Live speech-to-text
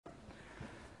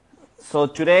So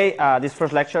today, this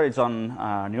first lecture is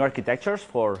on new architectures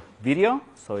for video.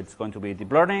 So it's going to be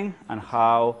deep learning and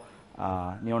how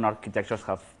new architectures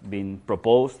have been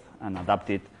proposed and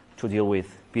adapted to deal with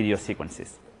video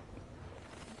sequences.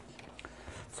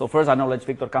 So first, I acknowledge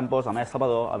Victor Campos, Amaya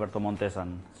Salvador, Alberto Montes,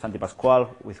 and Santi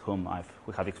Pascual, with whom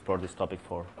we have explored this topic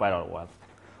for quite a while.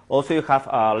 Also, you have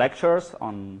lectures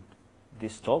on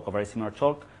this talk, a very similar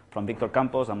talk, from Victor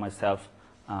Campos and myself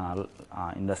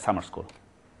in the summer school.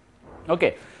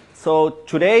 Okay, so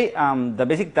today, the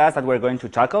basic task that we're going to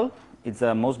tackle is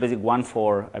the most basic one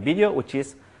for a video, which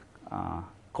is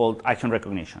called action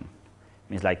recognition.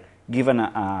 It means like, given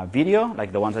a video,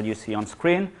 like the ones that you see on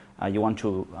screen, you want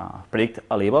to predict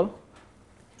a label.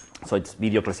 So it's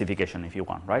video classification if you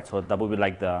want, right? So that would be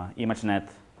like the ImageNet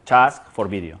task for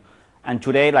video. And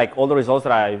today, like all the results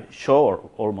that I show, or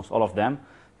almost all of them,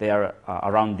 they are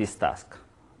around this task.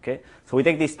 Okay? So we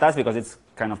take this task because it's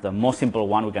kind of the most simple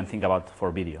one we can think about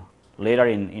for video. Later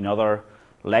in other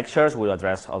lectures, we'll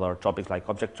address other topics like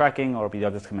object tracking or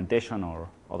video segmentation or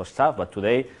other stuff. But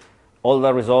today, all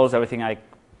the results, everything I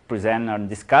present and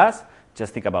discuss,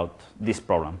 just think about this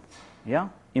problem. Yeah?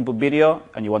 Input video,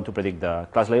 and you want to predict the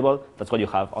class label. That's what you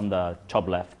have on the top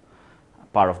left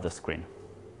part of the screen.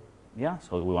 Yeah?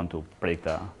 So we want to predict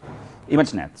the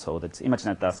ImageNet. So that's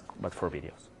ImageNet task, but for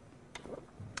videos.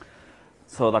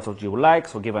 So that's what you would like.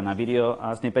 So given a video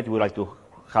snippet, you would like to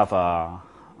have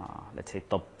let's say,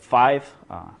 top 5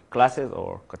 classes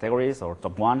or categories, or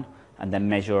top 1, and then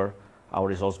measure our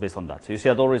results based on that. So you see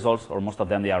that all results, or most of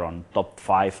them, they are on top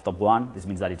 5, top 1. This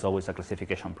means that it's always a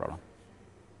classification problem.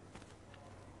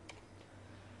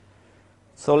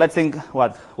 So let's think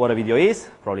what a video is.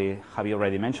 Probably Javier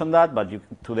already mentioned that, but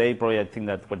today probably I think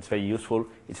that what's very useful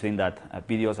is think that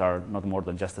videos are not more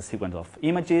than just a sequence of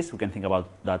images. We can think about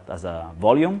that as a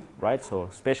volume, right? So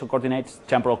spatial coordinates,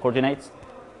 temporal coordinates.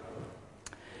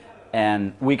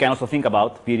 And we can also think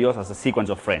about videos as a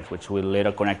sequence of frames, which will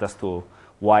later connect us to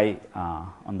why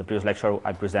on the previous lecture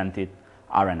I presented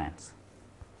RNNs.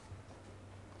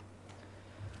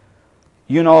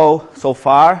 You know so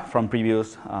far from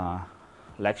previous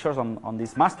lectures on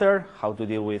this master how to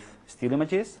deal with still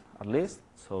images, at least.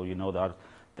 So you know that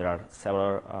there are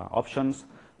several options,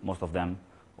 most of them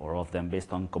or all of them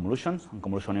based on convolutions, on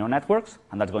convolutional neural networks,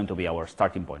 and that's going to be our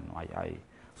starting point. I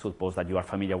suppose that you are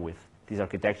familiar with this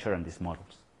architecture and these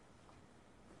models.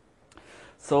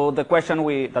 So the question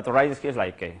that arises here is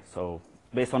like, okay, so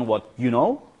based on what you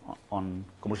know on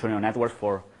convolutional neural networks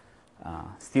for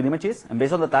still images, and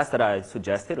based on the task that I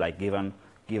suggested, like given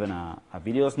a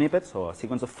video snippet, so a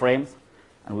sequence of frames,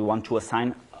 and we want to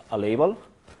assign a label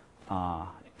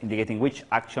indicating which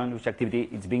action, which activity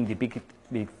is being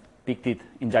depicted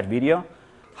in that video,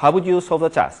 how would you solve the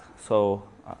task? So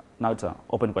now it's an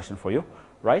open question for you,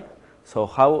 right? So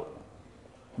how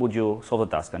would you solve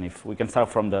the task? And if we can start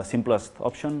from the simplest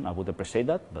option, I would appreciate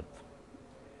that, but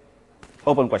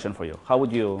open question for you. How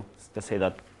would you just say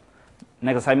that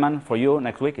next assignment for you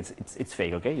next week, it's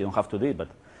fake, okay? You don't have to do it, but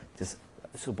just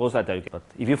suppose that, but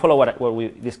if you follow what we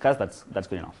discussed, that's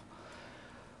good enough.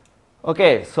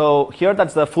 Okay, so here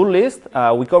that's the full list.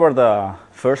 We covered the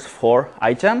first 4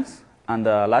 items, and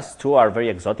the last 2 are very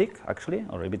exotic, actually,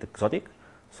 or a bit exotic.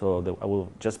 So I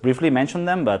will just briefly mention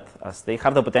them, but as they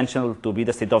have the potential to be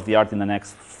the state of the art in the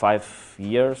next 5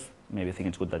 years, maybe I think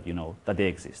it's good that you know that they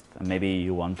exist, and maybe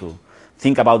you want to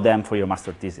think about them for your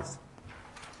master thesis.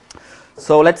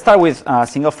 So let's start with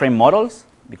single frame models,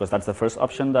 because that's the first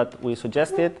option that we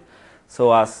suggested.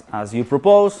 So as you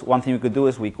propose, one thing we could do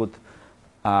is we could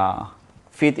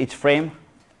fit each frame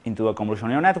into a convolutional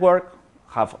neural network,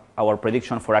 have our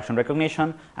prediction for action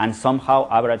recognition, and somehow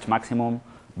average, maximum,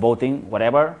 voting,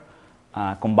 whatever,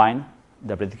 combine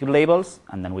the predicted labels,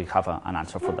 and then we have an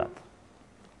answer for that.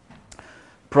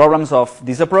 Problems of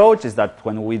this approach is that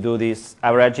when we do this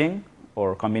averaging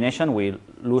or combination, we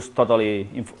lose total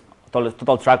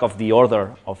track of the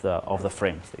order of the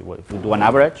frames. If we do an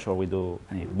average or we do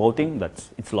any voting,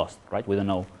 it's lost, right? We don't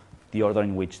know the order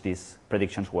in which these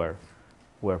predictions were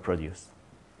produced.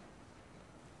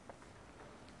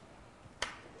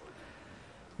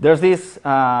 There's this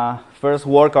first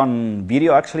work on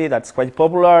video, actually, that's quite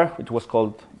popular.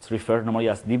 It's referred normally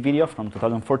as deep video from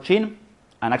 2014.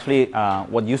 And actually,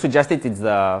 what you suggested is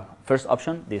the first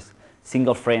option, this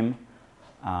single frame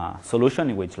solution,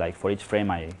 in which, like, for each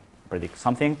frame I predict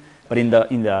something. But in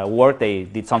the work, they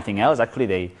did something else.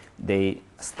 Actually, they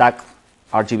stack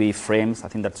RGB frames. I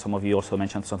think that some of you also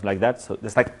mentioned something like that. So they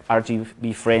stack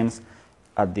RGB frames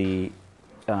at the,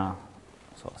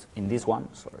 so in this one,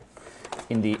 sorry.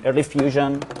 In the early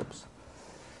fusion,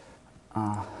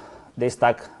 they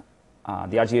stack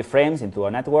the RGB frames into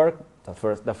a network.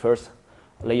 The first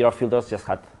layer of filters just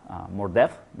had more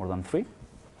depth, more than 3.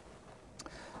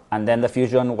 And then the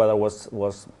fusion, whether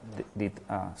was did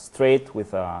straight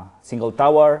with a single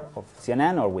tower of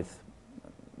CNN or with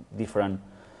different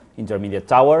intermediate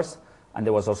towers. And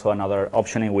there was also another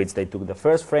option in which they took the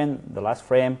first frame, the last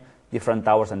frame, different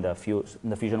towers, and the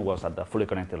fusion was at the fully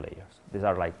connected layers. These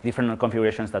are like different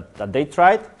configurations that they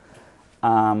tried.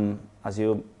 As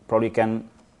you probably can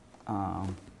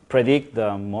predict,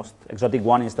 the most exotic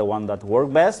one is the one that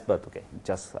worked best, but okay,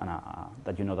 just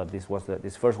that you know that this was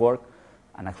this first work.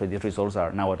 And actually, these results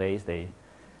are nowadays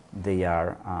they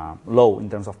are low in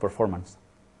terms of performance,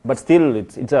 but still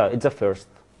it's a first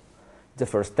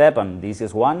step and the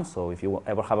easiest one. So if you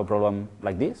ever have a problem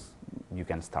like this, you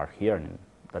can start here, and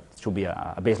that should be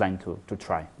a baseline to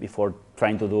try before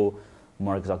trying to do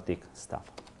more exotic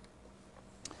stuff.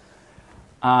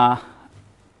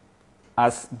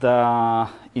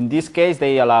 In this case,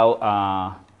 they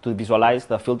allow to visualize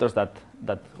the filters that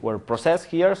were processed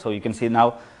here. So you can see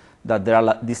now that there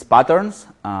are these patterns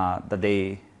that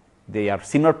they are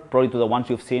similar probably to the ones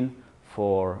you've seen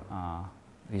for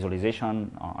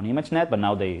visualization on ImageNet, but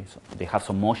now they have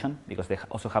some motion because they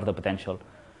also have the potential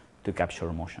to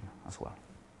capture motion as well.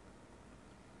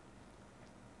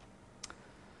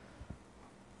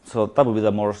 So that will be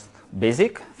the most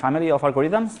basic family of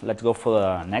algorithms. Let's go for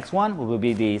the next one. It will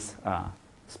be these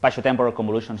spatiotemporal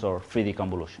convolutions or 3D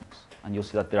convolutions, and you'll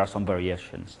see that there are some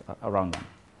variations around them.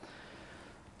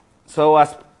 So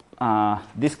as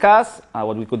discussed,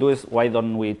 what we could do is, why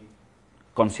don't we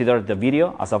consider the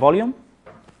video as a volume,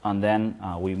 and then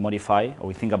we modify, or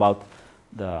we think about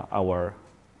our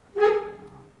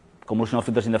convolutional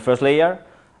filters in the first layer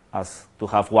as to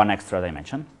have one extra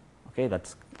dimension. Okay,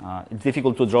 that's it's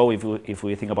difficult to draw if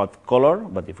we think about color,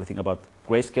 but if we think about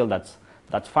grayscale,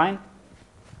 that's fine.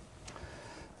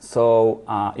 So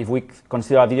if we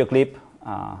consider a video clip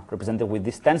represented with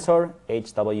this tensor,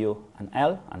 H, W, and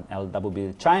L will be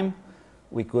the chime,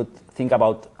 we could think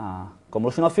about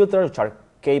convolutional filters, which are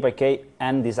K by K,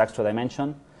 and this extra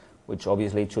dimension, which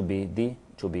obviously it should be D,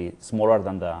 should be smaller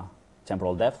than the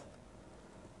temporal depth.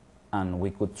 And we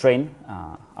could train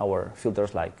our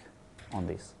filters like on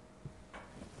this.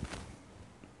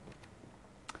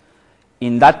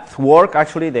 In that work,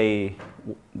 actually, they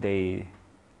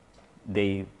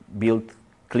built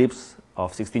clips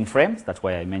of 16 frames. That's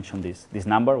why I mentioned this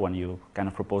number when you kind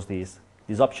of propose this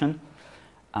option.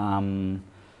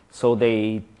 So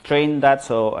they trained that.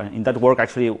 So in that work,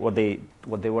 actually, what they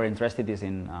were interested is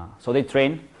in. So they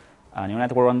trained a neural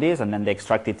network on this, and then they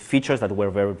extracted features that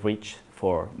were very rich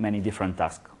for many different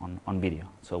tasks on video.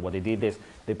 So what they did is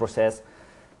they processed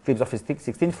clips of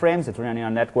 16 frames. They trained a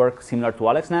neural network similar to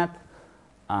AlexNet.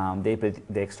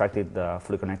 They extracted the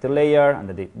fully connected layer, and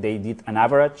they did an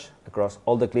average across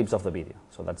all the clips of the video.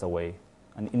 So that's a way.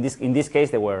 And in this case,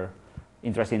 they were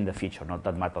interested in the feature, not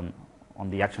that much on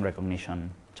the action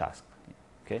recognition task.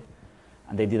 Okay,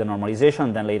 and they did a normalization.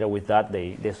 And then later, with that,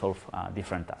 they solved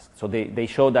different tasks. So they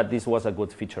showed that this was a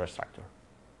good feature extractor.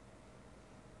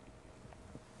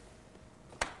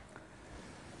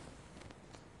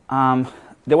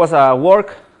 There was a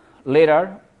work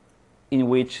later in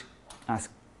which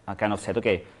I kind of said,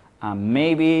 okay,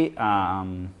 maybe,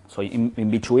 so in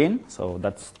between, so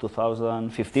that's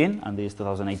 2015 and this is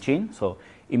 2018. So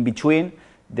in between,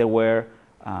 there were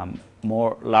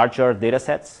more larger data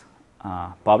sets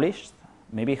published.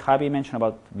 Maybe Javi mentioned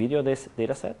about video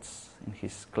data sets in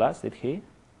his class, did he?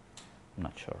 I'm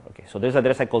not sure. Okay, so there's a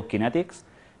data set called Kinetics,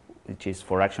 which is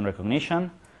for action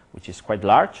recognition, which is quite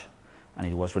large, and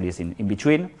it was released in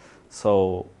between.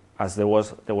 So as there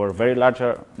were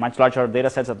much larger data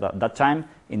sets at that time.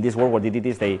 In this work, what they did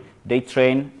is they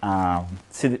trained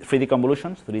 3D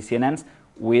convolutions, 3D CNNs,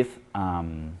 with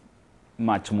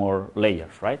much more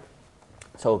layers, right?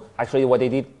 So actually, what they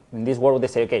did in this work, they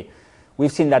say, okay,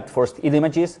 we've seen that for still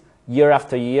images, year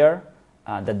after year,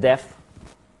 the depth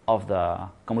of the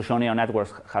convolutional neural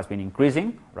networks has been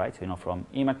increasing, right? So, from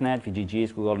ImageNet,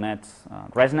 VGGs, Google Nets,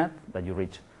 ResNet, that you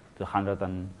reach to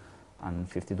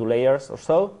 152 layers or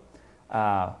so.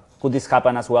 Could this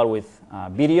happen as well with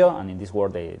video? And in this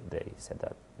work, they said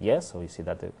that yes. So you see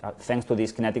that thanks to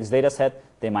this kinetics data set,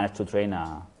 they managed to train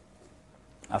a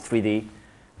 3D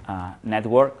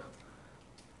network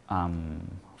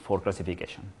for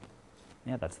classification.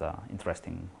 Yeah, that's the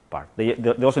interesting part. They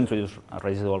also introduced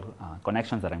residual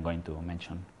connections that I'm going to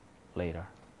mention later.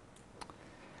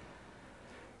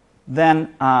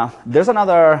 Then there's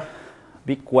another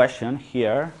big question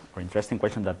here, or interesting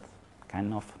question that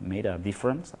kind of made a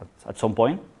difference at some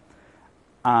point,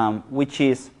 which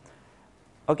is,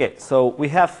 okay, so we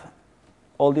have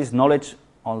all this knowledge,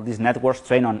 all these networks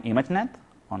trained on ImageNet,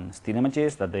 on still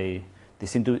images, that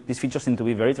these features seem to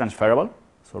be very transferable,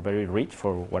 so very rich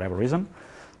for whatever reason.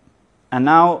 And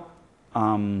now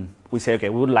we say, okay,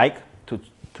 we would like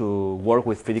to work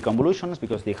with 3D convolutions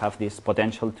because they have this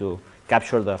potential to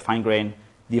capture the fine-grained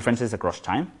differences across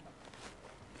time.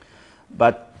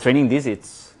 But training this,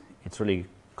 it's really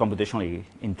computationally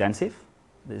intensive.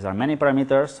 These are many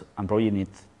parameters, and probably you need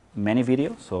many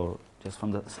videos. So just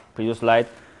from the previous slide,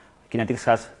 Kinetics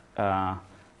has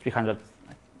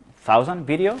 300,000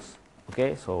 videos.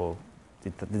 Okay, so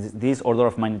this order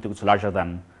of magnitude is larger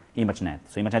than ImageNet.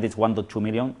 So ImageNet is 1.2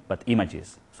 million, but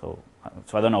images. So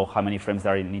I don't know how many frames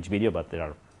there are in each video, but there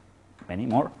are many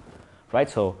more, right?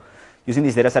 So using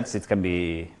these data sets, it can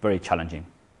be very challenging.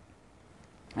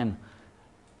 And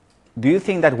do you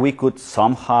think that we could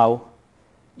somehow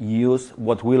use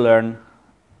what we learn,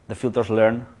 the filters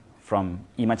learn from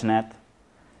ImageNet,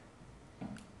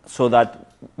 so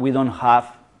that we don't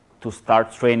have to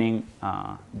start training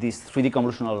these 3D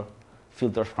convolutional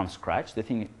filters from scratch? Do you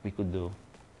think we could do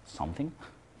something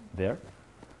there?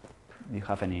 Do you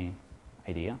have any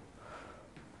idea?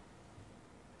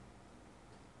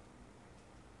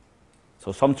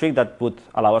 So some trick that would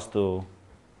allow us to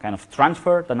kind of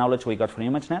transfer the knowledge we got from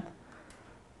ImageNet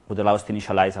would allow us to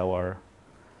initialize our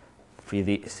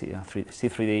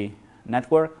C3D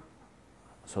network,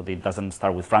 so that it doesn't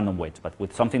start with random weights, but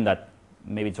with something that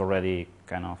maybe it's already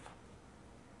kind of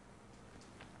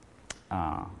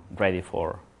ready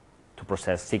to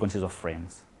process sequences of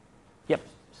frames. Yep.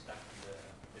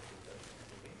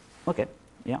 Okay.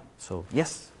 Yeah. So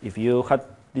yes, if you had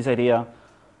this idea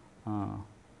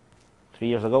 3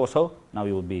 years ago or so, now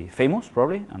you would be famous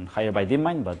probably and hired by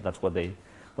DeepMind. But that's what they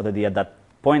did at that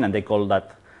point, and they call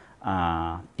that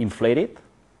inflated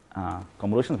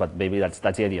convolutions. But maybe that's the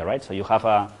idea, right? So you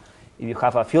have if you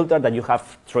have a filter that you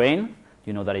have trained,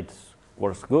 you know that it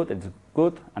works good, it's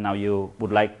good, and now you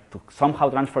would like to somehow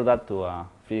transfer that to a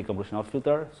 3D convolutional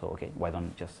filter. So okay, why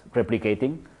don't just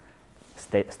replicating,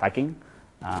 stacking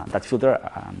that filter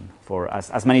for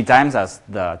as many times as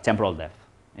the temporal depth.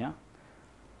 Yeah.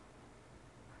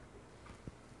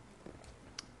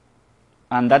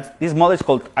 And this model is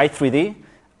called i3D,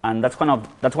 and that's one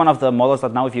of the models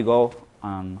that now, if you go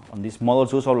on this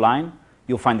models use online,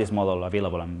 you'll find this model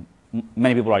available, and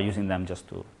many people are using them just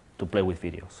to play with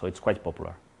videos. So it's quite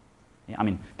popular. Yeah, I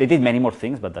mean, they did many more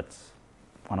things, but that's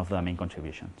one of the main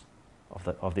contributions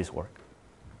of this work.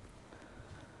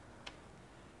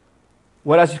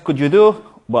 What else could you do?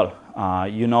 Well,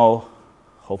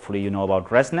 hopefully you know about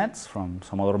ResNets from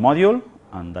some other module,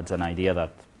 and that's an idea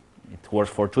that it works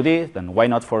for 2D, then why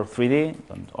not for 3D?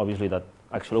 And obviously that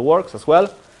actually works as well.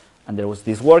 And there was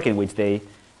this work in which they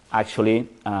actually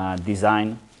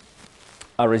designed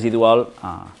a residual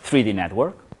 3D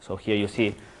network. So here you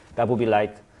see that would be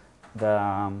like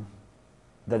the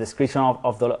description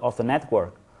of the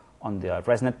network on the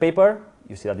ResNet paper.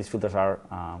 You see that these filters are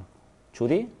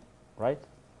 2D, right?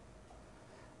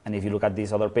 And if you look at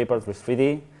these other papers with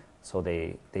 3D, so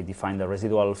they define the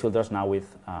residual filters now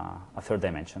with a third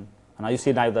dimension. And now you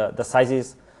see now the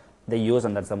sizes they use,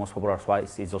 and that's the most popular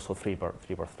size, is also 3 by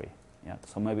 3. Yeah.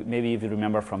 So maybe if you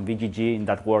remember from VGG in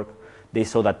that work, they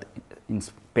saw that in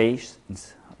space,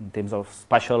 in terms of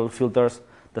spatial filters,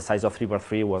 the size of 3 by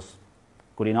 3 was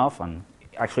good enough, and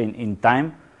actually in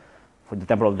time, for the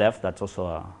temporal depth, that's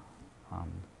also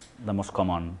the most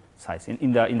common size.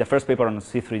 In the first paper on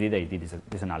C3D, they did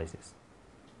this analysis.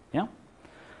 Yeah.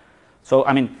 So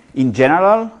I mean, in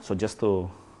general, so just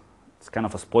it's kind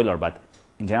of a spoiler, but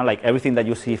in general, like everything that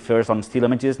you see first on still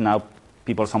images, now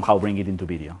people somehow bring it into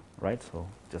video, right? So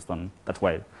that's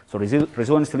why. So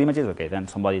residual still images, okay, then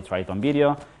somebody tried it on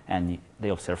video, and they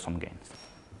observe some gains.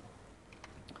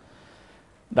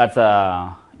 That's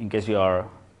in case you are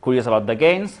curious about the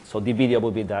gains. So the video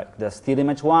would be the still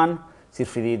image one,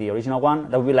 C3D, the original one.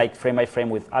 That would be like frame by frame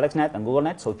with AlexNet and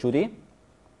GoogleNet, so 2D.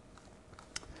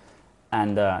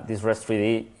 And this Res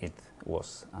 3D, it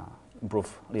was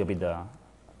improved a little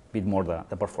bit more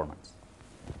the performance.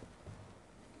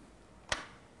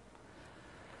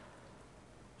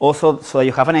 Also, so that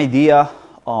you have an idea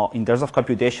in terms of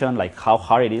computation, like how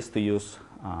hard it is to use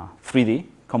 3D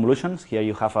convolutions. Here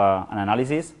you have an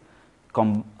analysis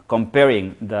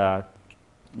comparing the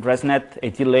ResNet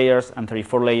 18 layers and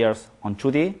 34 layers on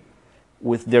 2D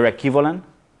with their equivalent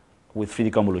with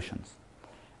 3D convolutions.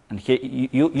 And here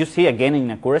you see a gain in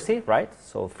accuracy, right?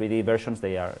 So 3D versions,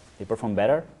 they perform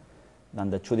better than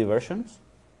the 2D versions.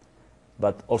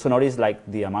 But also notice like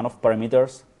the amount of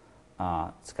parameters,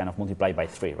 it's kind of multiplied by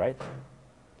 3, right?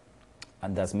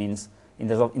 And that means in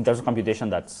terms of computation,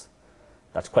 that's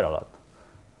quite a lot.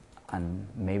 And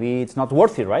maybe it's not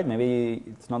worth it, right? Maybe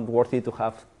it's not worth it to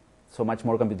have so much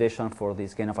more computation for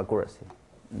this gain of accuracy.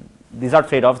 These are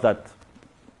trade-offs that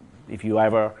if you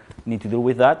ever need to deal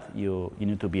with that, you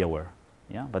need to be aware.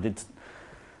 Yeah, but it's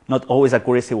not always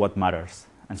accuracy what matters.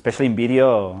 And especially in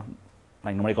video,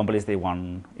 like normally companies, they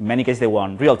want, in many cases, they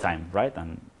want real time, right?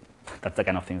 And that's the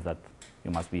kind of things that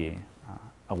you must be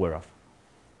aware of.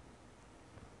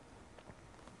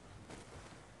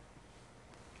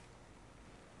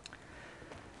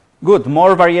 Good.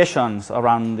 More variations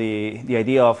around the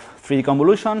idea of 3D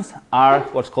convolutions are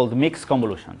what's called mixed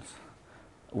convolutions,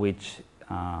 which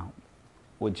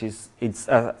is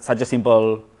such a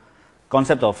simple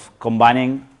concept of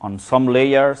combining on some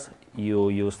layers you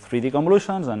use 3D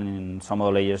convolutions, and in some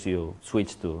other layers you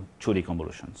switch to 2D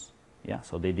convolutions. Yeah.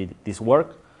 So they did this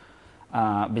work.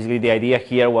 Basically, the idea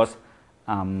here was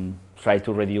try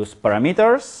to reduce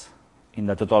parameters in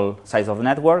the total size of the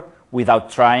network without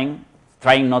trying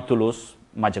not to lose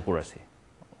much accuracy.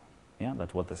 Yeah,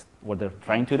 that's what they're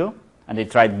trying to do. And they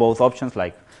tried both options,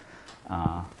 like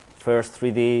first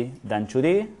 3D, then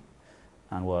 2D,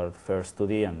 and well, first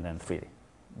 2D and then 3D,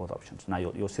 both options. Now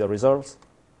you'll see the results.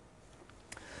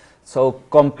 So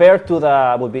compared to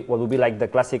what would be like the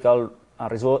classical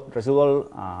residual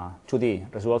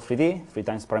 2D, residual 3D, 3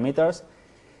 times parameters,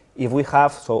 if we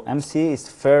have, so MC is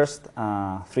first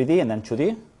 3D and then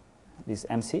 2D, this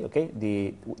MC, okay.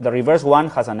 The reverse one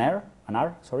has an R,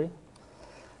 sorry.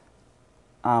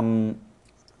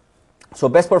 So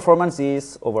best performance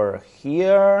is over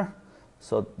here.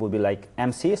 So it would be like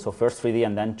MC, so first 3D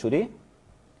and then 2D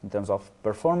in terms of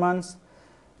performance.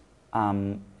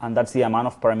 And that's the amount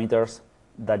of parameters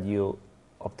that you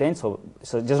obtain. So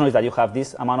just notice that you have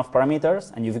this amount of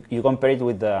parameters, and you compare it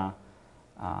with the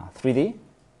 3D,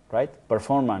 right?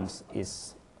 Performance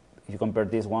is, if you compare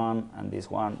this one and this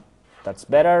one, that's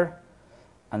better,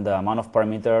 and the amount of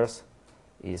parameters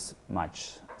is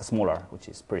much smaller, which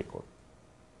is pretty cool,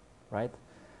 right?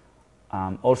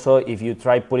 Also, if you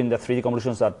try putting the 3D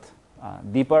convolutions that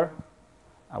deeper,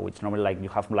 which normally like you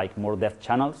have like more depth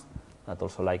channels, that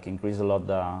also like increase a lot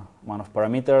the amount of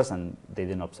parameters, and they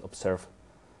didn't observe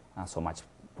so much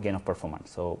gain of performance.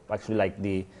 So actually, like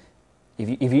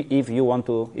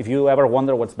if you ever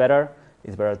wonder what's better,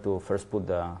 it's better to first put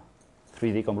the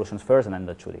 3D convolutions first and then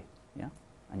the 2D. Yeah,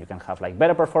 and you can have like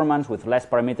better performance with less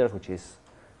parameters, which is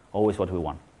always what we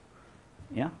want.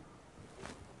 Yeah.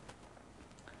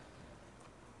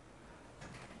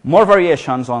 More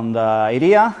variations on the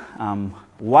idea.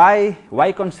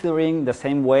 Why considering the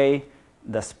same way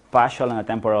the spatial and the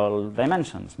temporal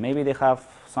dimensions? Maybe they have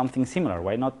something similar.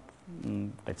 Why not,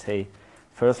 let's say,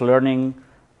 first learning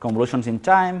convolutions in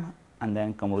time and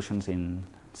then convolutions in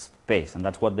space? And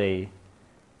that's what they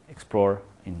explore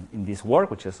in this work,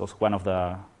 which is also one of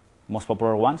the most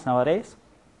popular ones nowadays.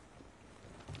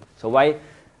 So why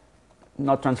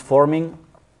not transforming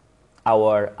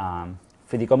our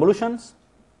 3D convolutions?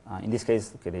 In this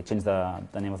case, okay, they changed the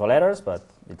name of the letters, but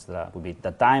it would be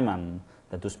the time and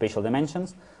the 2 spatial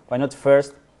dimensions. Why not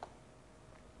first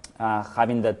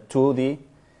having the 2D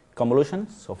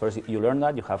convolutions? So first you learn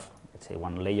that, you have, let's say,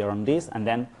 one layer on this, and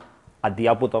then at the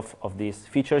output of these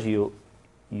features, you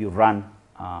run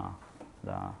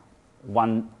the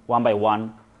one by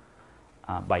one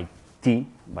by T,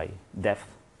 by depth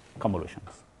convolutions.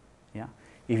 Yeah.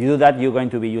 If you do that, you're going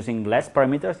to be using less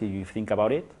parameters. If you think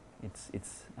about it, it's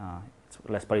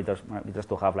less parameters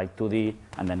to have like 2D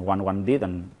and then 1D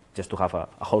than just to have a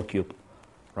whole cube,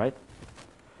 right?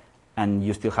 And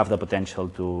you still have the potential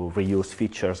to reuse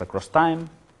features across time,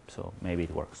 so maybe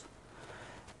it works.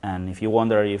 And if you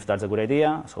wonder if that's a good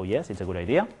idea, so yes, it's a good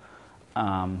idea.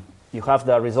 You have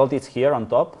the result is here on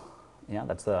top. Yeah,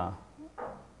 that's the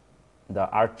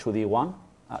R2D one.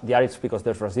 The R is because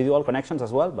there's residual connections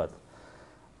as well, but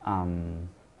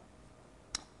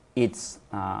it's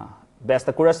best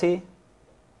accuracy.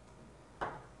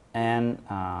 And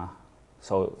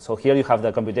so here you have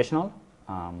the computational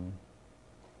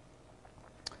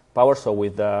power. So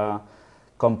with the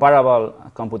comparable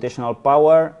computational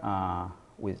power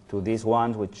to these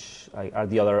ones, which are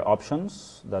the other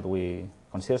options that we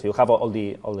consider. So you have all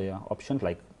the options,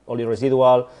 like only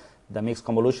residual, the mixed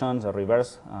convolutions, the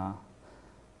reverse.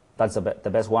 That's the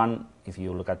best one if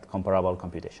you look at comparable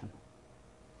computation.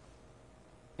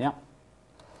 Yeah.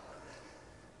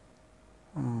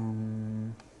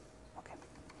 Okay.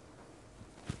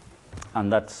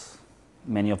 And that's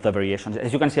many of the variations.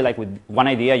 As you can see, like with one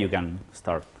idea, you can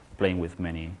start playing with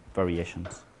many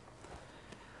variations.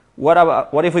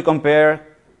 What if we compare?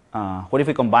 What if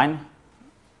we combine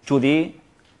 2D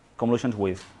convolutions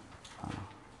with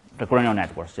recurrent neural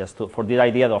networks, just for the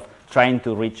idea of trying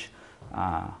to reach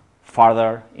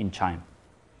farther in time.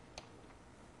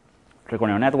 Recurrent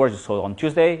neural networks, so on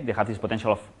Tuesday, they have this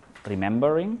potential of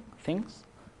remembering things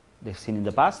they've seen in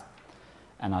the past.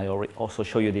 And I also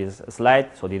show you this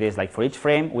slide. So it is like for each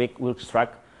frame, we will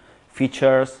extract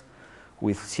features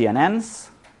with CNNs,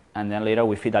 and then later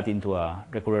we feed that into a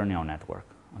recurrent neural network.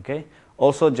 Okay.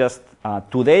 Also, just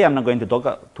today, I'm not going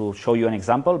to show you an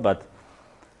example, but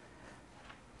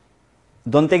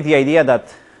don't take the idea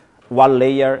that one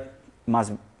layer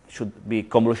should be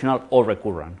convolutional or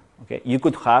recurrent. Okay. You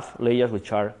could have layers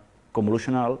which are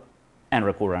convolutional and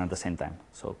recurrent at the same time.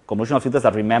 So convolutional filters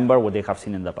that remember what they have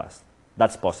seen in the past.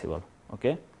 That's possible.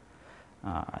 Okay.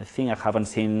 I think I have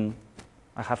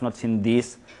not seen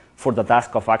this for the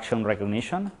task of action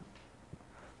recognition,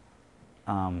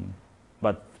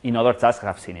 but in other tasks I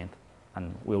have seen it,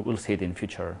 and we'll see it in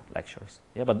future lectures.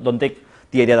 Yeah, but don't take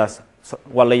the idea that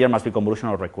one layer must be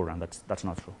convolutional or recurrent. That's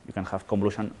not true. You can have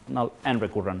convolutional and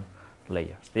recurrent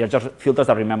layers. They are just filters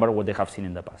that remember what they have seen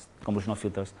in the past. Convolutional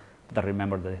filters that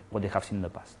remember what they have seen in the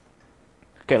past.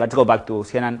 Okay, let's go back to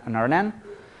CNN and RNN.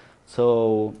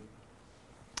 So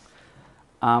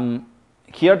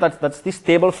here, that's this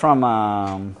table from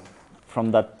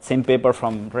that same paper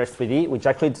from REST3D, which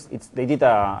actually they did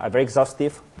a very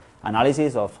exhaustive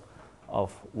analysis of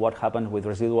what happened with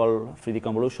residual 3D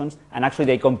convolutions, and actually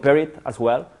they compare it as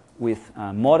well with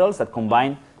models that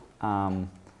combine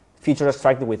features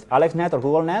extracted with AlexNet or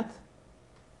GoogleNet,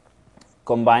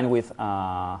 combined with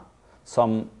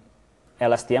some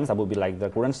LSTMs that would be like the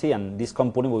currency, and this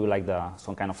component would be like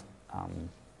some kind of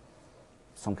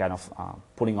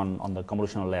putting on the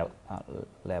convolutional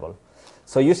level.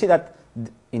 So you see that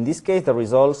in this case the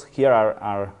results here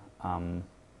are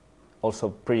also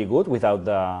pretty good without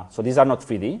the. So these are not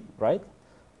 3D, right?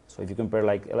 So if you compare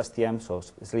like LSTM, so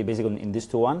it's really basic in these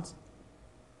two ones.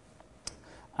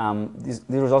 These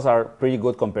results are pretty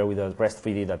good compared with the REST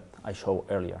 3D that I showed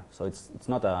earlier. So it's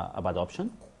not a bad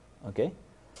option, okay?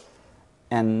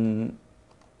 And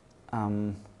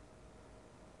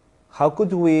how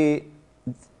could we?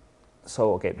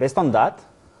 So okay, based on that,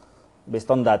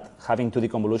 having 2D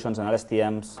convolutions and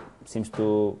LSTMs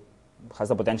has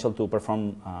the potential to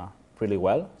perform really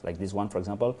well, like this one, for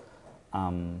example.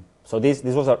 So this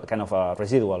was a kind of a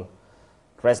residual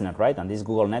ResNet, right? And this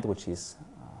GoogleNet, which is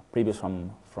previous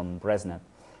from ResNet.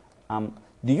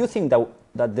 Do you think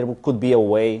that there could be a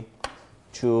way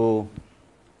to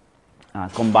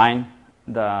combine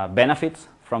the benefits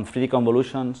from 3D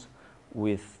convolutions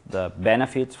with the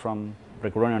benefits from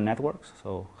recurrent neural networks?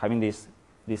 So having this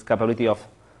capability of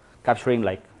capturing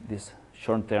like these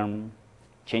short-term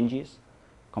changes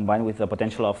combined with the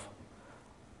potential of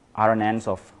RNNs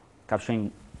of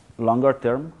capturing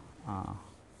longer-term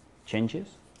changes,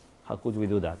 how could we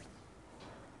do that?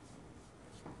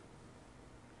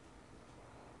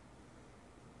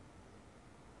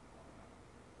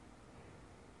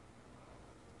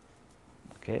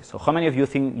 Okay, so how many of you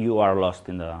think you are lost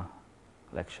in the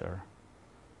lecture?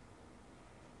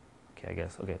 Okay, I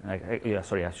guess, okay. Yeah,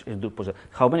 sorry, I should do pause.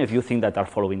 How many of you think that are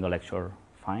following the lecture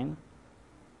fine?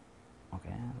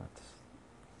 Okay, that's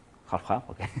half,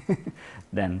 okay.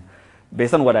 Then,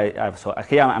 based on what I have, so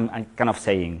here I'm kind of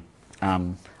saying,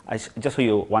 I just show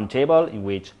you one table in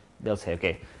which they'll say,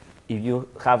 okay, if you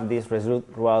have this residual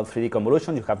 3D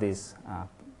convolution, you have these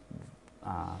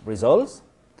results.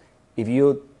 If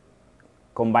you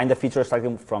combine the features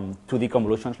starting from 2D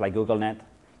convolutions like GoogleNet,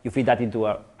 you feed that into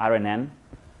a RNN,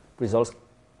 results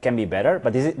can be better,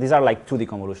 but these are like 2D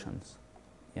convolutions.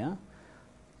 Yeah?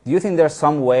 Do you think there's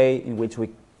some way in which we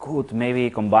could maybe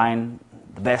combine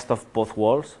the best of both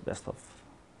worlds, best of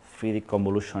 3D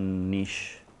convolution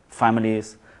niche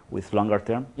families with longer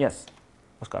term? Yes,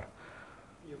 Oscar.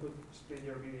 You could split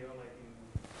your video like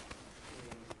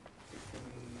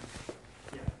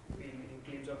in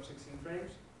clips of 16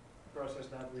 frames, process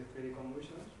that with 3D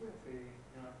convolutions, with the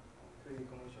 3D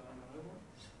convolutional algorithm,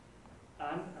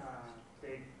 and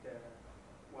take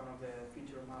one of the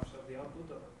feature maps of the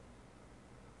output or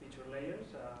feature layers,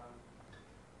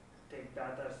 take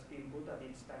that as input at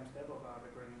each time step of a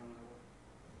recurring neural network.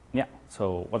 Yeah,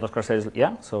 so what Oscar says,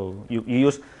 yeah, so you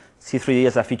use C3D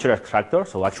as a feature extractor.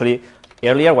 So actually,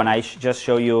 earlier when I just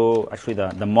show you actually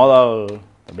the model,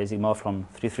 the basic model from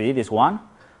 3D, this one,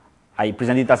 I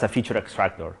presented it as a feature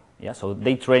extractor. Yeah, so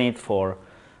they train it for,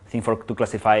 I think, to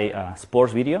classify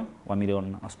sports video, 1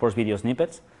 million sports video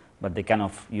snippets, but they kind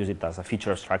of use it as a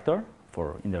feature extractor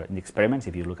in the experiments.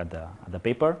 If you look at the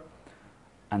paper,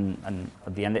 and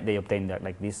at the end they obtain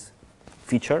like this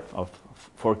feature of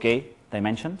 4K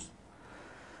dimensions.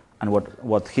 And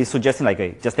what he's suggesting,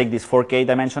 like, just take these 4K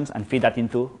dimensions and feed that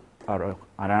into an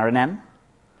RNN.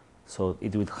 So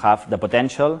it would have the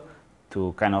potential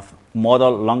to kind of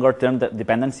model longer-term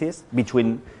dependencies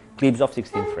between clips of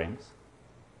 16 frames.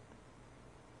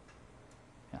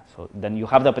 Yeah, so then you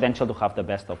have the potential to have the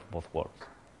best of both worlds.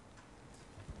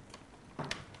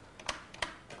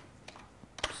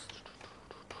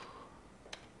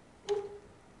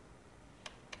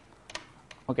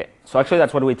 Okay, so actually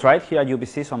that's what we tried here at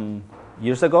UPC some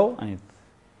years ago, and it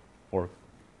worked,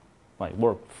 well, it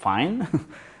worked fine.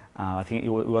 I think it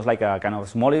was like a kind of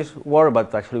smallish work,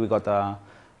 but actually we got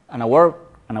an award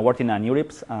in a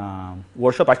NeurIPS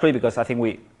workshop, actually, because I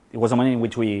think it was a moment in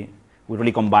which we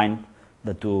really combined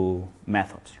the two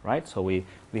methods, right? So we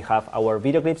have our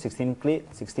video clips,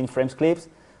 16 frames clips,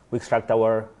 we extract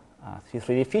our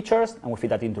 3D features, and we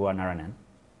feed that into an RNN,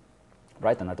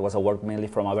 right? And that was a work mainly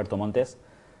from Alberto Montes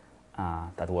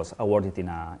that was awarded in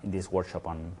this workshop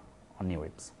on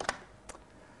NeurIPS.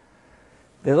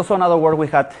 There's also another work we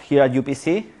had here at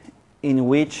UPC in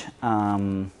which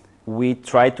we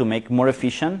try to make more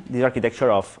efficient this architecture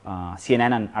of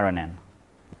CNN and RNN.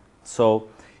 So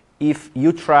if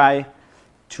you try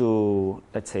to,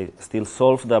 let's say, still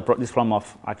solve this problem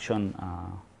of action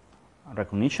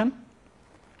recognition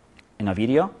in a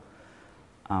video,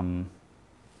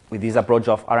 with this approach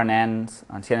of RNNs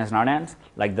and CNNs and RNNs,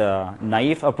 like the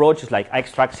naive approach is like I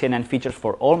extract CNN features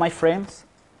for all my frames,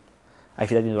 I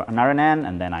feed it into an RNN,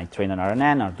 and then I train an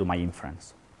RNN or do my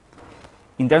inference.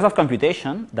 In terms of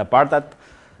computation, the part that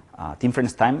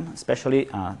inference time, especially,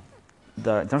 in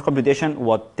terms of computation,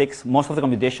 what takes most of the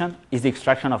computation is the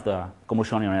extraction of the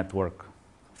convolutional neural network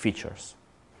features.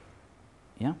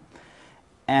 Yeah,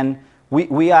 and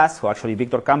we asked, so actually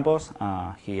Victor Campos,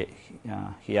 he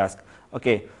asked,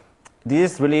 okay,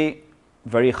 this is really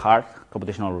very hard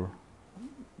computational,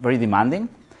 very demanding,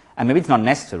 and maybe it's not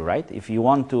necessary, right? If you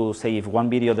want to say if one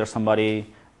video there's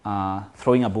somebody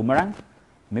throwing a boomerang,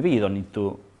 maybe you don't need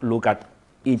to look at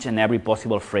each and every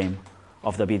possible frame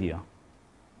of the video.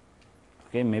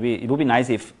 Okay, maybe it would be nice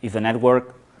if the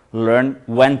network learned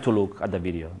when to look at the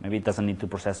video. Maybe it doesn't need to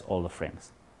process all the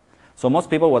frames. So most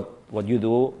people, what you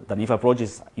do, the naive approach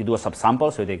is you do a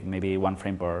subsample, so you take maybe 1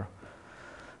 frame per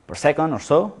second or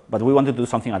so, but we want to do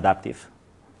something adaptive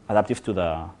to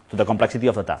the complexity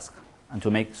of the task and to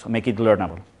make it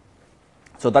learnable.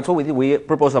 So that's what we did. We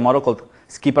proposed a model called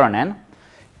skip-RNN,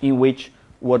 in which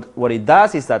what it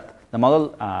does is that the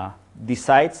model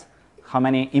decides how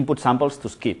many input samples to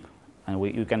skip, and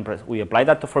we apply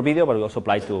that for video, but we also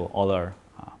apply to other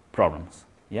problems.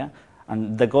 Yeah,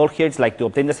 and the goal here is like to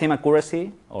obtain the same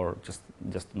accuracy, or just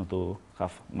not to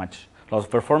have much loss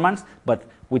of performance, but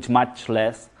with much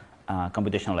less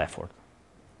computational effort.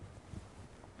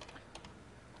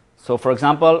 So, for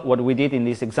example, what we did in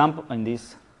this example, in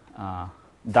this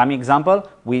dummy example,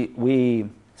 we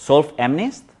solved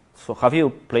MNIST. So, have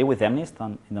you played with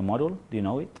MNIST in the module? Do you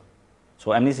know it?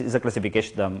 So, MNIST is a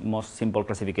classification, the most simple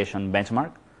classification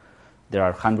benchmark. There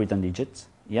are handwritten digits.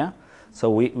 Yeah. So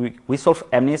we solved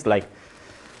MNIST like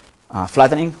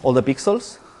flattening all the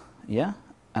pixels. Yeah,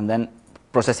 and then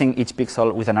processing each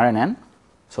pixel with an RNN.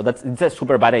 So it's a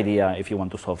super bad idea if you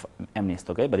want to solve MNIST,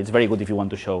 okay? But it's very good if you want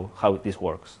to show how this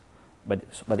works. But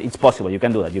it's possible. You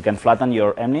can do that. You can flatten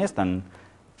your MNIST and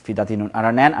feed that in an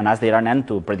RNN and ask the RNN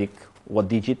to predict what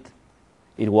digit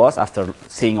it was after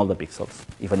seeing all the pixels,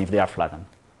 even if they are flattened.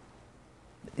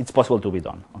 It's possible to be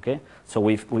done, okay? So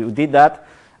we did that,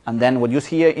 and then what you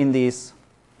see here in this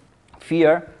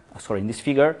figure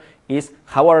is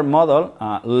how our model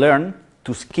learned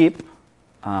to skip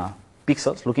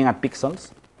pixels, looking at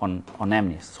pixels on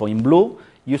MNIST. So in blue,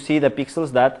 you see the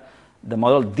pixels that the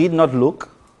model did not look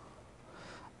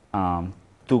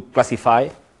to classify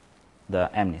the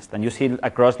MNIST, and you see it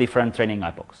across different training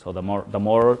epochs. So the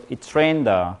more it's trained,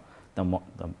 the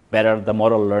better the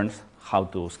model learns how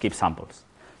to skip samples.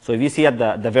 So if you see at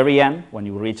the very end, when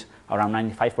you reach around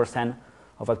 95%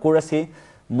 of accuracy,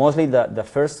 mostly the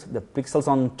pixels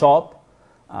on top,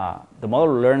 the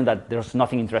model learned that there's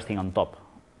nothing interesting on top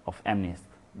of MNIST,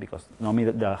 because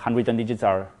normally the handwritten digits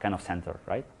are kind of centered,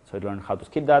 right? So it learned how to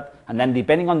skip that, and then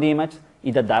depending on the image,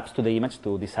 it adapts to the image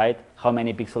to decide how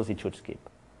many pixels it should skip.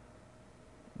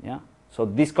 Yeah. So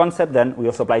this concept then we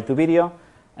also apply to video,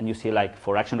 and you see like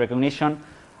for action recognition,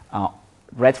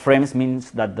 red frames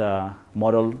means that the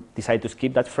model decided to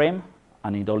skip that frame,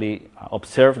 and it only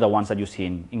observes the ones that you see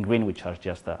in green, which are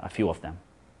just a few of them,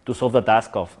 to solve the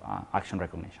task of action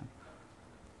recognition.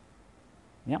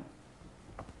 Yeah.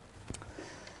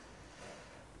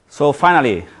 So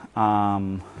finally,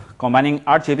 combining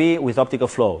RGB with optical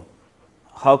flow.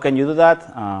 How can you do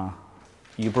that?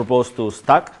 You propose to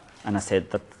stack, and I said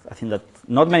that I think that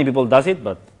not many people does it,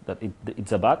 but that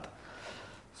it's a bug.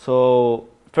 So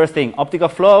first thing, optical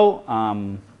flow.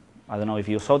 I don't know if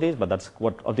you saw this, but that's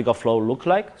what optical flow looks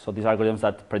like. So these algorithms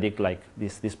that predict like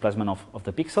this displacement of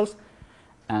the pixels.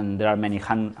 And there are many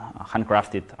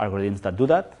handcrafted algorithms that do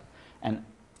that. And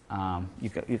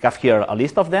you have here a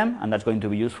list of them, and that's going to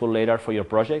be useful later for your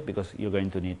project because you're going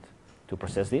to need to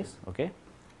process this. Okay.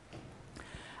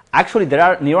 Actually, there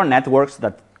are neural networks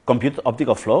that compute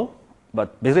optical flow,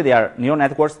 but basically they are neural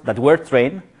networks that were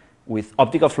trained with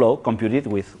optical flow computed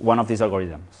with one of these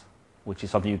algorithms, which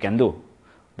is something you can do.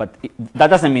 But that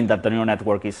doesn't mean that the neural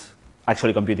network is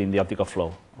actually computing the optical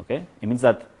flow. Okay? It means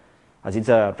that as it's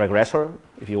a regressor,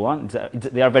 if you want,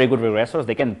 they are very good regressors.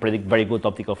 They can predict very good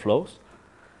optical flows,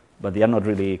 but they are not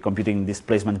really computing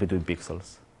displacement between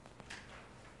pixels.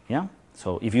 Yeah?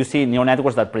 So if you see neural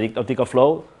networks that predict optical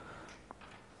flow,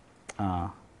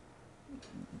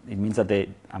 it means that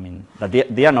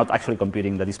they are not actually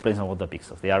computing the displacement of the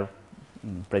pixels. They are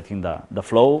predicting the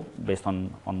flow based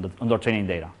on the training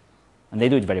data. And they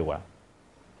do it very well.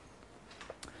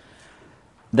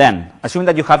 Then, assuming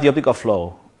that you have the optical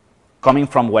flow coming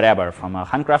from wherever, from a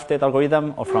handcrafted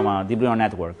algorithm or from a deep neural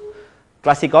network,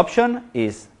 classic option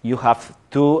is you have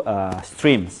two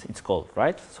streams, it's called,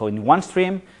 right? So in one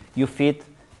stream, you feed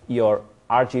your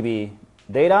RGB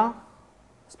data,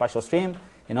 spatial stream.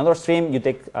 In another stream, you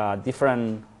take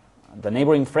the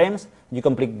neighboring frames, you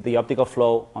complete the optical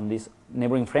flow on these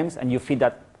neighboring frames, and you feed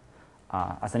that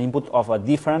as an input of a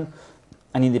different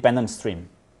and independent stream.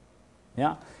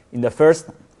 Yeah? In the first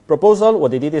proposal,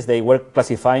 what they did is they were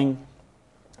classifying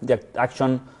the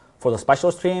action for the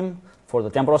spatial stream, for the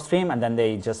temporal stream, and then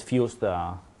they just fused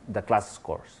the class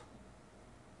scores.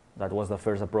 That was the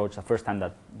first approach, the first time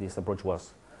that this approach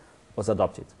was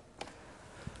adopted.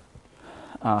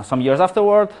 Some years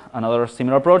afterward, another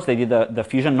similar approach, they did the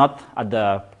fusion not at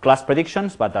the class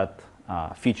predictions, but at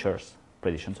features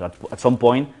predictions. So at some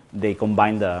point, they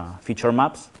combined the feature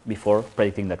maps before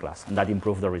predicting the class, and that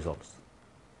improved the results.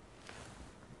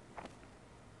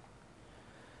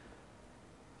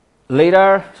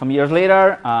 Later, some years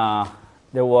later,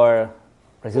 there were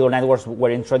residual networks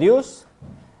were introduced,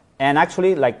 and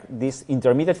actually, like these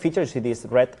intermediate features, you see these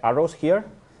red arrows here,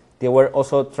 they were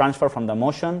also transferred from the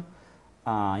motion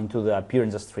into the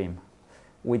appearance stream,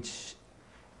 which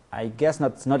I guess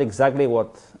not exactly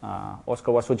what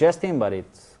Oscar was suggesting, but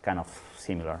it's kind of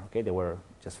similar. Okay, they were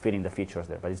just fitting the features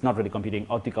there, but it's not really computing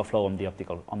optical flow on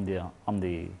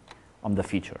the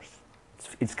features.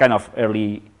 It's kind of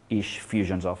early-ish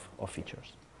fusions of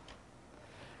features.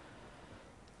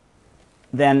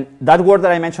 Then that word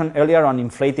that I mentioned earlier on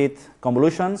inflated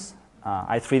convolutions,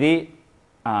 I3D.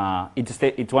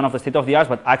 It's one of the state-of-the-art,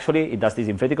 but actually it does these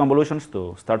inflated convolutions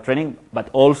to start training, but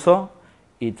also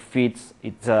it feeds,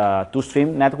 it's a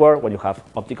two-stream network where you have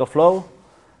optical flow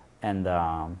and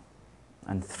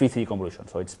 3D convolution.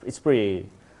 So it's pretty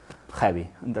heavy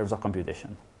in terms of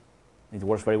computation. It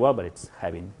works very well, but it's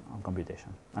heavy on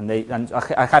computation. And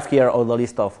I have here all the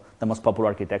list of the most popular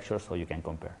architectures, so you can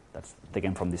compare. That's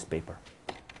taken from this paper.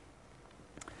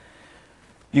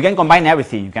 You can combine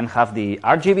everything. You can have the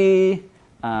RGB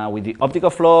with the optical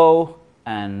flow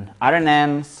and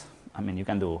RNNs. I mean, you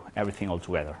can do everything all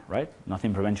together, right?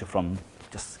 Nothing prevents you from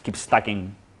just keep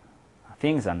stacking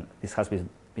things, and this has been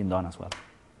done as well.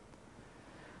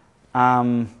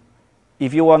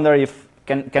 If you wonder if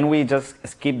can we just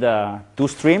skip the two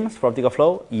streams for optical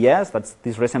flow? Yes, that's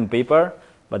this recent paper,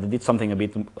 but they did something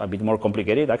a bit more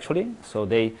complicated actually. So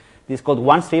this is called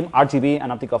one stream RGB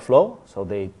and optical flow. So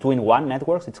they two-in-one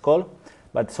networks it's called,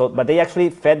 but they actually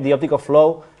fed the optical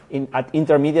flow at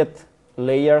intermediate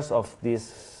layers of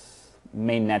this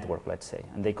main network, let's say,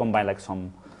 and they combine like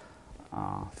some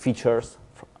features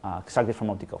extracted from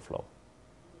optical flow.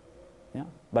 Yeah,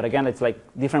 but again, it's like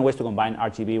different ways to combine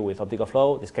RGB with optical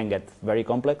flow. This can get very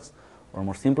complex or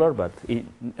more simpler, but in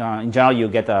general, you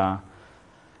get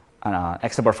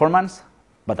extra performance,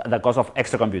 but at the cost of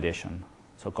extra computation.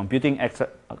 So computing extra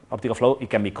optical flow, it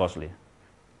can be costly.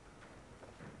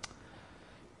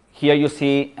 Here you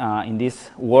see in this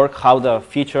work how the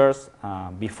features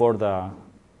before the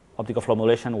optical flow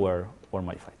modulation were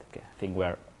modified. Okay, I think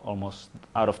we're almost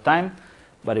out of time,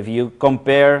 but if you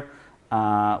compare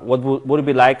what would it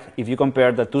be like if you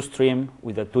compare the two stream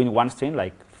with the two-in-one stream,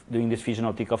 like doing this fusion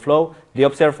optical flow, they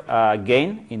observe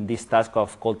gain in this task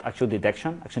called action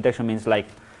detection. Action detection means like,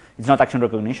 it's not action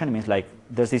recognition, it means like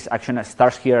there's this action that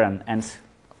starts here and ends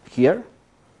here,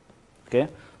 okay?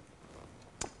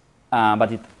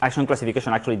 But action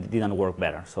classification actually didn't work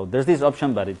better. So there's this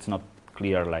option, but it's not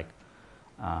clear like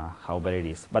how better it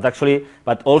is.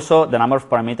 But also the number of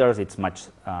parameters, it's much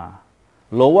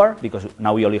lower because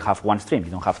now we only have one stream.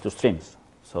 You don't have two streams.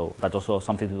 So that's also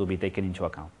something to be taken into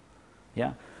account.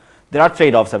 Yeah, there are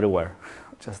trade-offs everywhere,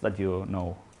 just that you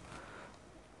know.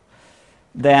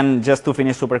 Then, just to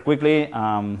finish super quickly,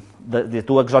 the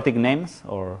two exotic names,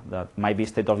 or that might be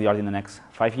state-of-the-art in the next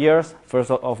 5 years.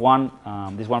 First of one,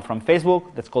 this one from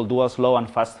Facebook, that's called dual slow and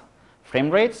fast frame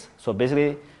rates. So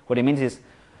basically, what it means is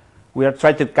we are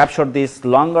trying to capture these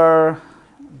longer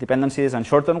dependencies and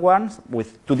shorter ones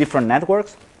with two different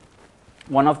networks.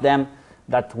 One of them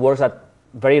that works at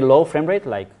very low frame rate,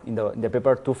 like in the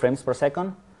paper 2 frames per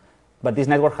second. But this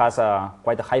network has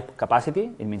quite a high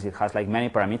capacity. It means it has like many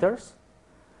parameters.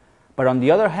 But on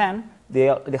the other hand, they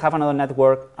have another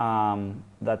network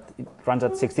that it runs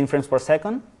at 16 frames per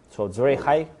second. So it's very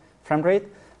high frame rate.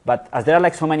 But as there are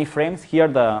like so many frames, here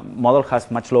the model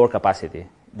has much lower capacity.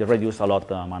 They reduce a lot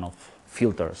the amount of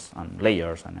filters and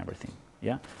layers and everything.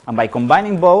 Yeah? And by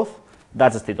combining both,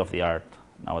 that's the state of the art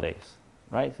nowadays.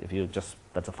 Right? If you just,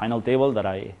 that's a final table that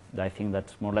I think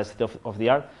that's more or less state of the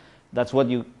art. That's what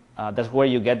you, that's where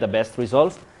you get the best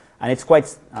results. And it's quite,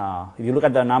 if you look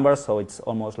at the numbers, so it's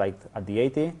almost like at the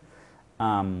 80.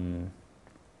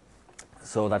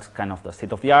 So that's kind of the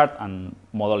state of the art, and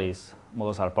models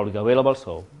are publicly available.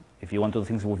 So if you want to do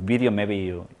things with video, maybe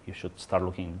you should start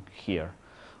looking here.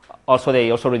 Also,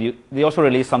 they also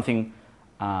released something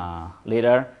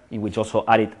later in which also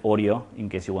added audio in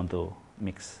case you want to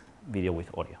mix video with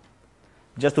audio.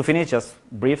 Just to finish, just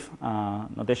brief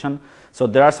notation. So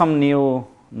there are some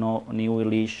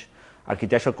new-ish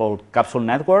architecture called capsule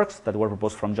networks that were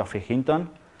proposed from Geoffrey Hinton,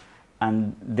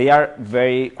 and they are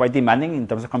quite demanding in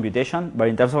terms of computation, but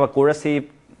in terms of accuracy,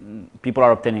 people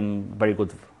are obtaining very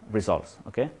good results.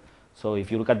 Okay, so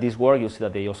if you look at this work, you see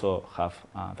that they also have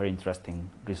very interesting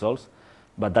results,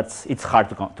 but it's hard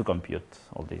to compute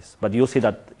all this. But you see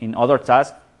that in other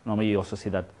tasks, normally you also see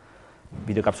that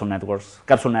video capsule networks,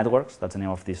 that's the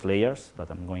name of these layers that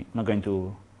I'm not going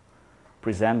to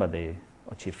present, but they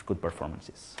achieve good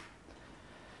performances.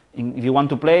 If you want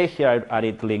to play, here I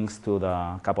added links to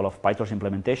the couple of PyTorch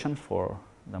implementations for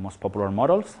the most popular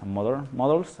models and modern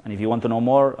models. And if you want to know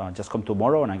more, just come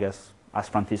tomorrow and I guess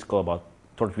ask Francisco about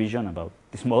Torch Vision, about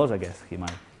these models. I guess he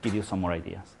might give you some more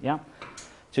ideas. Yeah,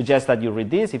 suggest that you read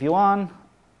this if you want.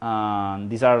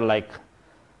 These are like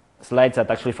slides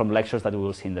that actually from lectures that we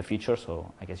will see in the future,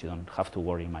 so I guess you don't have to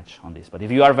worry much on this. But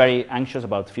if you are very anxious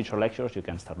about future lectures, you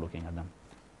can start looking at them.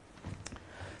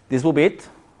 This will be it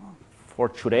for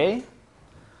today.